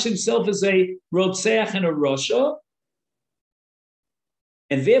establish himself as a Rotseach and a Rasha.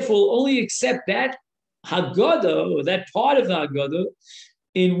 And therefore will only accept that Haggadah, or that part of the Haggadah,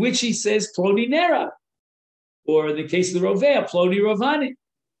 in which he says Ploni Nera, or in the case of the Rovea, Ploni Ravani.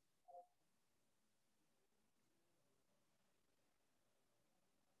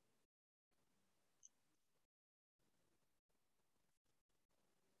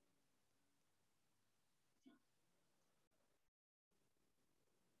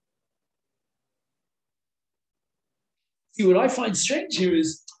 See, what I find strange here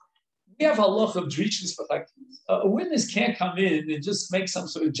is we have halach of drishas, but like a witness can't come in and just make some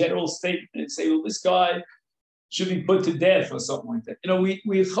sort of general statement and say, well, this guy should be put to death or something like that.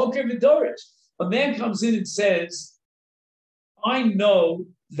 We choker v'dorish. A man comes in and says, I know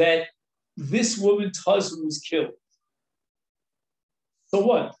that this woman's husband was killed. So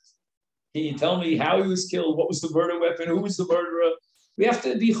what? Can you tell me how he was killed? What was the murder weapon? Who was the murderer? We have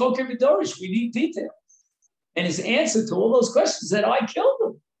to be choker v'dorish. We need detail. And his answer to all those questions is that I killed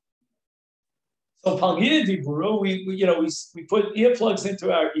him. So Palgina Diburu, we put earplugs into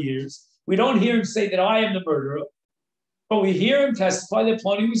our ears. We don't hear him say that I am the murderer, but we hear him testify that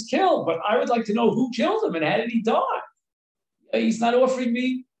Ploni was killed. But I would like to know who killed him and how did he die? He's not offering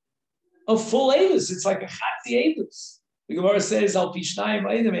me a full Avis. It's like a Chati Avis. The Gemara says, Al Pishnayim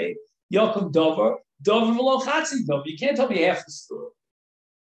Eidame, Yakum Dover V'lo Chatzi Dover. You can't tell me half the story.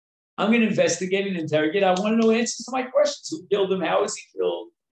 I'm going to investigate and interrogate. I want to know answers to my questions. Who killed him? How was he killed?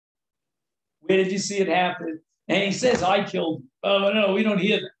 Where did you see it happen? And he says, I killed him. Oh, no, we don't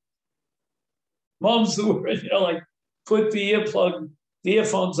hear that. Mom's the word, like put the earplug, the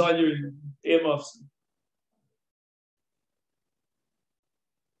earphones on your earmuffs.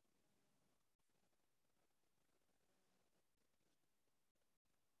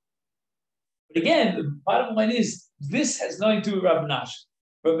 But again, the bottom line is, this has nothing to do with Rabbi Menashe.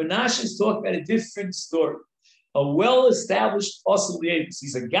 Rabbi Menashe is talking about a different story. A well-established Osel Yedus.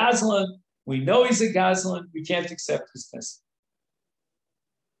 He's a Gazlan. We know he's a Gazlan. We can't accept his testimony.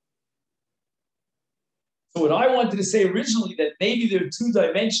 So what I wanted to say originally, that maybe there are two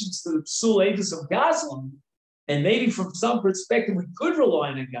dimensions to the Psul Yedus of Gazlan, and maybe from some perspective we could rely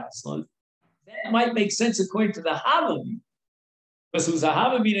on a Gazlan. That might make sense according to the Havamina, because there was a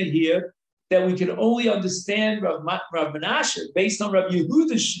Havamina here that we can only understand Rav Menashe based on Rav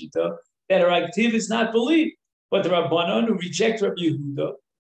Yehuda's shita that her active is not believed. But the Rabbanon who reject Rav Yehuda,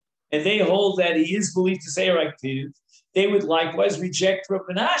 and they hold that he is believed to say her active, they would likewise reject Rav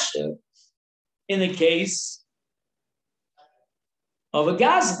Menashe in the case of a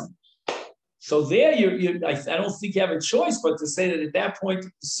Gazlan. So there, I don't think you have a choice but to say that at that point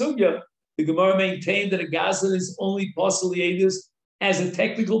in the Sugya, the Gemara maintained that a Gazlan is only possible as a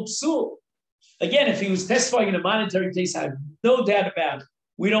technical psul. Again, if he was testifying in a monetary case, I have no doubt about it.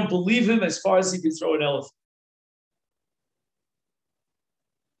 We don't believe him as far as he could throw an elephant.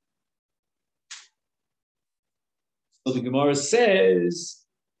 So the Gemara says,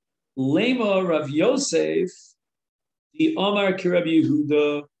 Lema Rav Yosef, the Omar ki Rabbi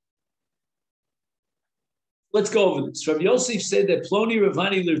Yehuda. Let's go over this. Rav Yosef said that Ploni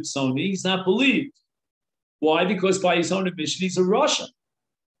Ravani Lirtzoni, he's not believed. Why? Because by his own admission, he's a Russian.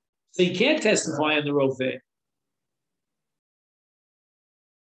 So he can't testify on the Roveh.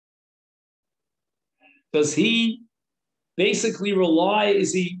 Does he basically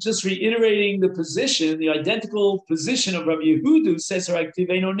is he just reiterating the position, the identical position of Rabbi Yehuda, who says,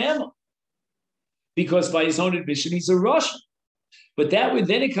 because by his own admission, he's a Russian. But that would,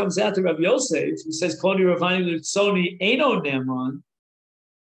 then it comes out to Rabbi Yosef, who says, Ploni Ravani Lirtzoni Eino Neman,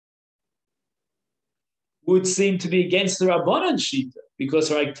 would seem to be against the Rabbanan Shita, because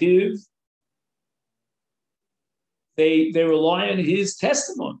her active, they rely on his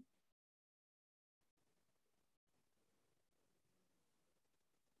testimony.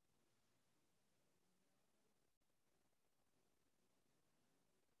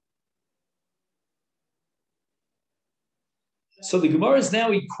 So the Gemara is now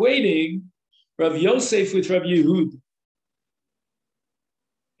equating Rav Yosef with Rav Yehuda.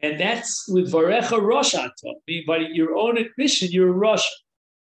 And that's with Varecha Roshata. I mean, by your own admission, you're a Russian.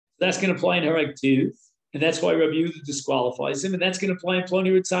 That's going to apply in her active. And that's why Rabbi Yehuda disqualifies him. And that's going to apply in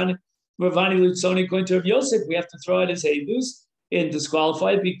Ploni Ravani Lutzoni according to Rav Yosef. We have to throw out his Hedus and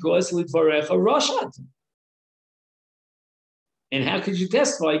disqualify it because with Varecha Roshata. And how could you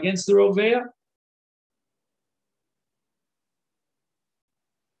testify against the Rovea?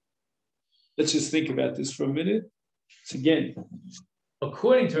 Let's just think about this for a minute. So again,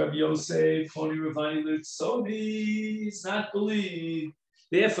 according to Rabbi Yosef, Ploni Ravani Litzoni is not believed.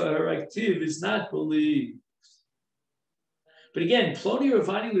 Therefore, her active is not believed. But again, Ploni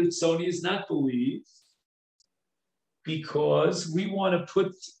Ravani Litzoni is not believed because we want to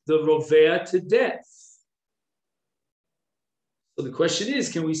put the Rovea to death. So the question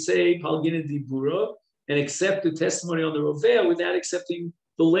is, can we say Palgina Dibura and accept the testimony on the Rovea without accepting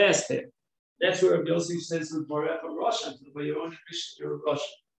the last half? That's where Rabbi Yosef says the Barefa Rasha, by your own admission, you're a Rasha.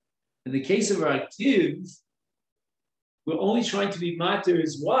 In the case of our active, we're only trying to be mater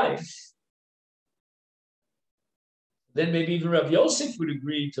his wife. Then maybe even Rabbi Yosef would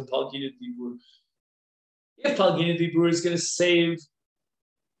agree to Palgina Dibur. If Palgina Dibur is going to save,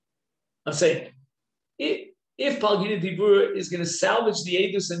 I'm saying, if Palgina Dibur is going to salvage the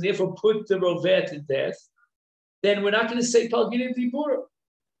Edus and therefore put the Roveh to death, then we're not going to say Palgina Dibur.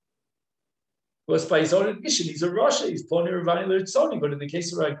 Because by his own admission, he's a Rasha, he's Ploni Ravani Litzoni. But in the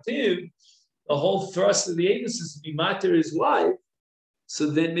case of active, the whole thrust of the Edus is to be mater his wife. So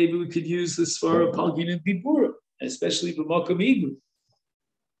then maybe we could use the Svara of Palgina Dibur, especially B'Makom Igu.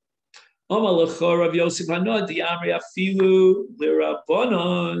 Amalacha Rav Yosef Hanod, the Amri Afilu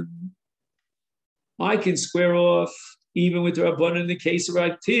L'Rabbanon. I can square off even with the Rabbanon in the case of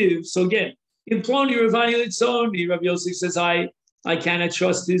active. So again, in Ploni Ravani Litzoni, Rav Yosef says, I cannot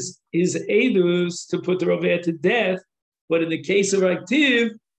trust his edus to put the Roveh to death, but in the case of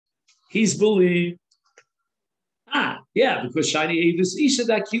active, he's believed. Because shiny edus isha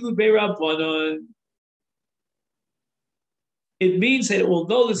dakilu be'Rabbanon. It means that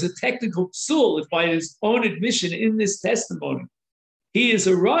although there's a technical psul, if by his own admission in this testimony, he is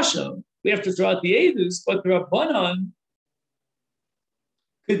a Rasha, we have to throw out the edus, but the Rabbanon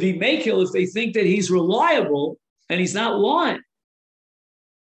could be makil if they think that he's reliable and he's not lying.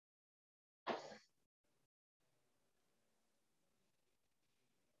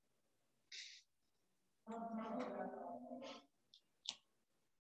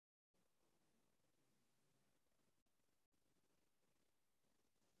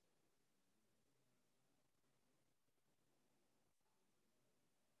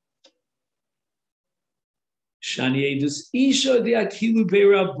 Shani edus isha de akilu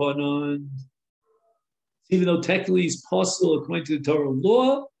be'Rabbanon. Even though technically he's possible according to the Torah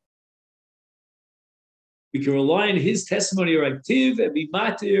law, we can rely on his testimony or active and be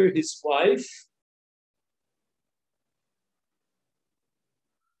matir his wife.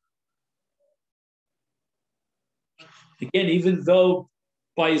 Again, even though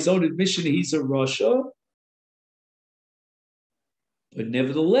by his own admission he's a Rasha, but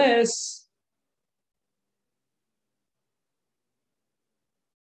nevertheless,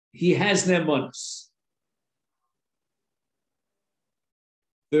 he has ne'emanus.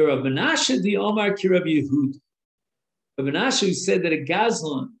 Rav Menashe the Omar ki Rabbi Yehud. Rav Menashe who said that a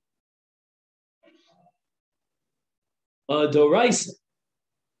gazlan, a doraisa,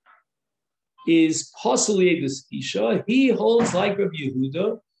 is possibly a isha. He holds like Rabbi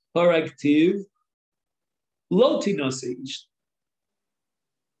Yehuda, her active, lotinos isha.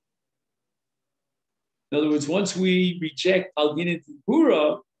 In other words, once we reject Alginat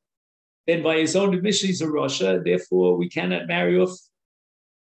Pura, then by his own admission he's a Rasha, therefore we cannot marry off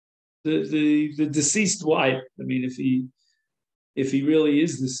the deceased wife. I mean, if he really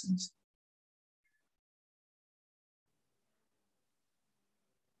is deceased.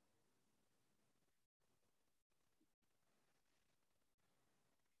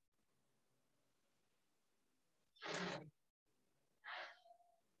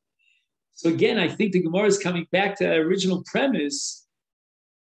 So again, I think the Gemara is coming back to that original premise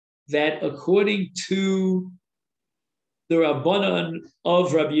that according to the Rabbanan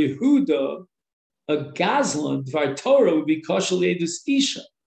of Rabbi Yehuda, a gazlan, Dvar Torah, would be kosher edus isha,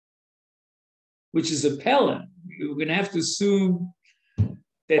 which is a pelin. We're going to have to assume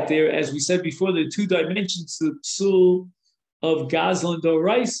that there, as we said before, there are two dimensions to the psul of gazlan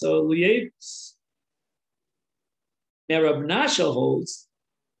doraisa liedus. Now, Rav Menashe holds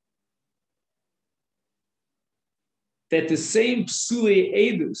that the same psule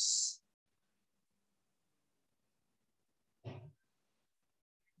edus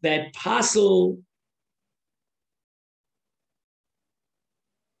that passel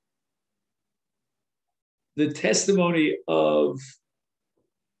the testimony of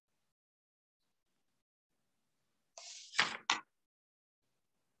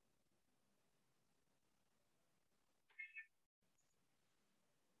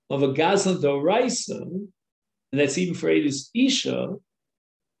a gazlan doraisa, and that's even for edus isha,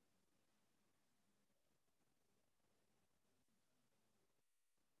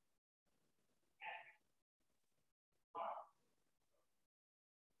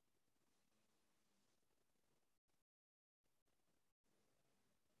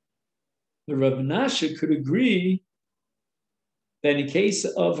 the Rav Menashe could agree that in case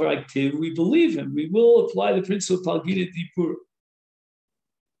of our active, we believe him. We will apply the principle of Palgina Dipur.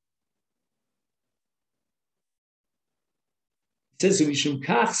 It says, "Mishum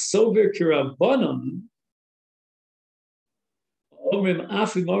kach sober kirabanon." Omrim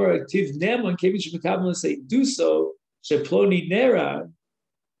afim or active neman kevish mekabel say do so sheploni nera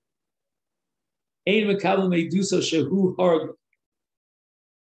ein mekabel may do so shehu harg.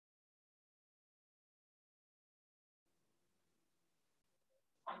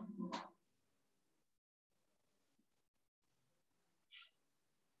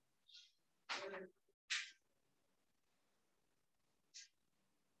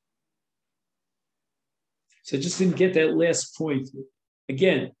 So I just didn't get that last point.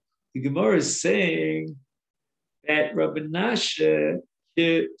 Again, the Gemara is saying that Rabbi Menashe,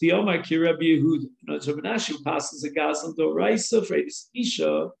 the Omar ki Rabbi Yehuda, Rabbi Menashe who passes a gasel doraisa for Eidus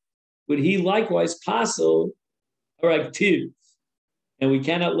Isha, would he likewise passel or active, and we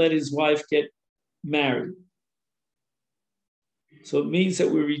cannot let his wife get married. So it means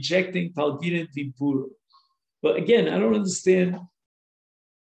that we're rejecting Palgina Dibura. But again, I don't understand.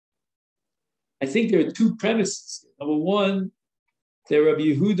 I think there are two premises. Number one, that Rabbi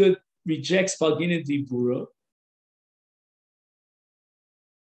Yehuda rejects Palgina Dibura.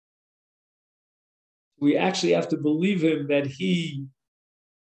 We actually have to believe him that he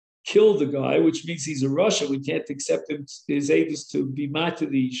killed the guy, which means he's a Russia. We can't accept him, his aid is to be mata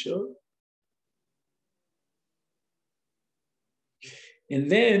the Isha.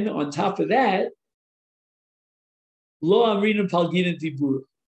 And then on top of that, Lo Amrina Palgina Dibura.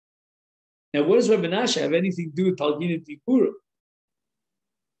 Now, what does Rabbi Menashe have anything to do with Palgina Dibura?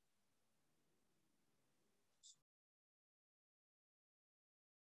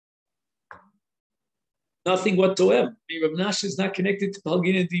 Nothing whatsoever. I mean, Rabbi Menashe is not connected to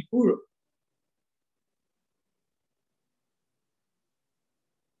Palgina Dibura.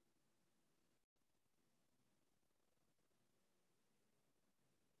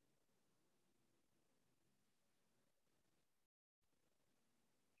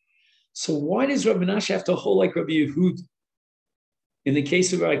 So why does Rabbi Menashe have to hold like Rabbi Yehuda? In the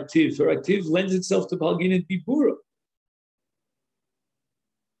case of our active lends itself to Palgina Dibura.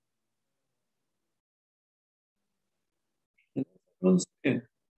 I don't understand.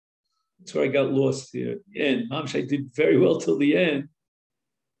 That's where I got lost here. And Mamsh, I did very well till the end.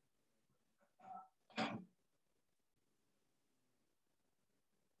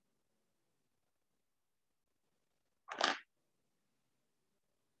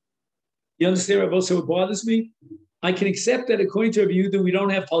 You understand, Rabbi, also what bothers me? I can accept that according to Rabbi Yehuda, we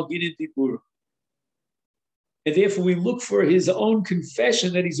don't have Palgina Dibura. And therefore, we look for his own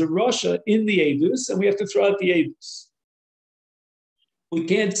confession that he's a Russia in the Eidus, and we have to throw out the Eidus. We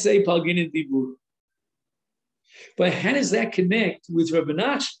can't say Palgina Dibura. But how does that connect with Rabbi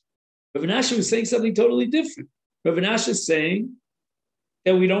Menashe? Rabbi Menashe was saying something totally different. Rabbi Menashe is saying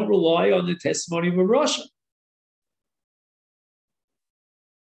that we don't rely on the testimony of a Russia.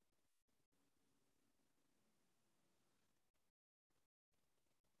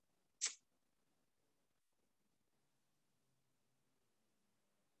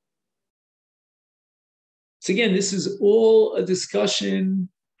 So again, this is all a discussion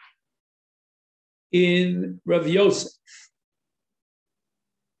in Rav Yosef.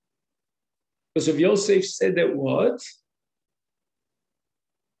 Because Rav Yosef said that what?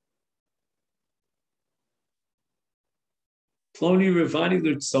 Ploni Ravani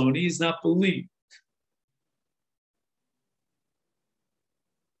Lurtzoni is not believed.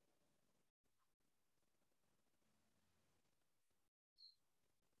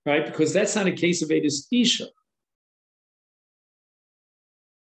 Right? Because that's not a case of Eidus Isha.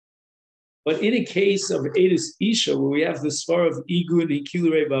 But in a case of Eidus Isha, where we have the svar of Igu and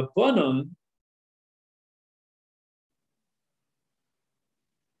Hikilurei Babanon,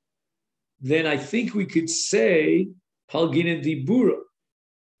 then I think we could say Palgina Dibura.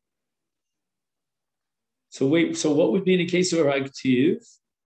 So wait, so what would be in a case of a Hagtiv?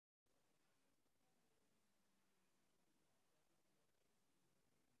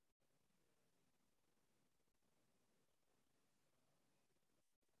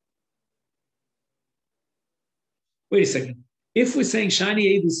 Wait a second. If we're saying Shani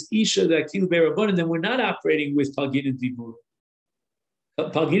Eidus Isha, the Akil Berabonin, then we're not operating with Palgina Dibura.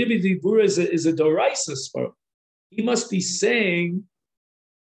 Palgina Dibura is a Doraisa svar. He must be saying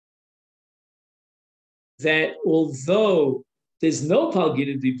that although there's no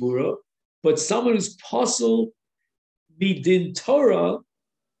Palgina Dibura, but someone who's possible midin Torah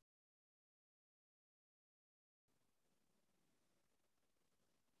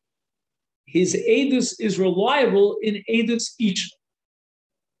his edus is reliable in edus Isha.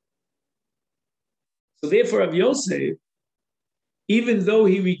 So therefore, Rav Yosef, even though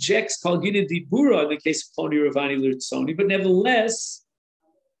he rejects Kalgina Dibura in the case of Ploni Ravani Lirtzoni, but nevertheless,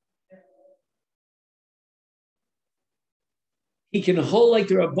 he can hold like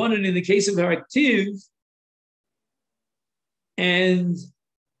the Rabbanan in the case of Haraktiv, and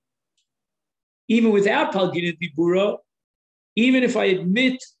even without Palgina Dibura, even if I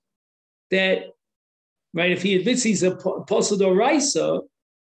admit that, right, if he admits he's a Posel Doraisa,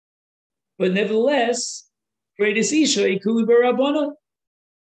 but nevertheless, greatest Isha, Ikuli Barabana.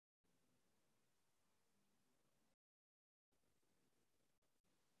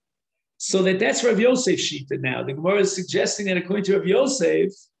 So that's Rav Yosef's shita now. The Gemara is suggesting that according to Rav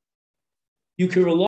Yosef, you can rely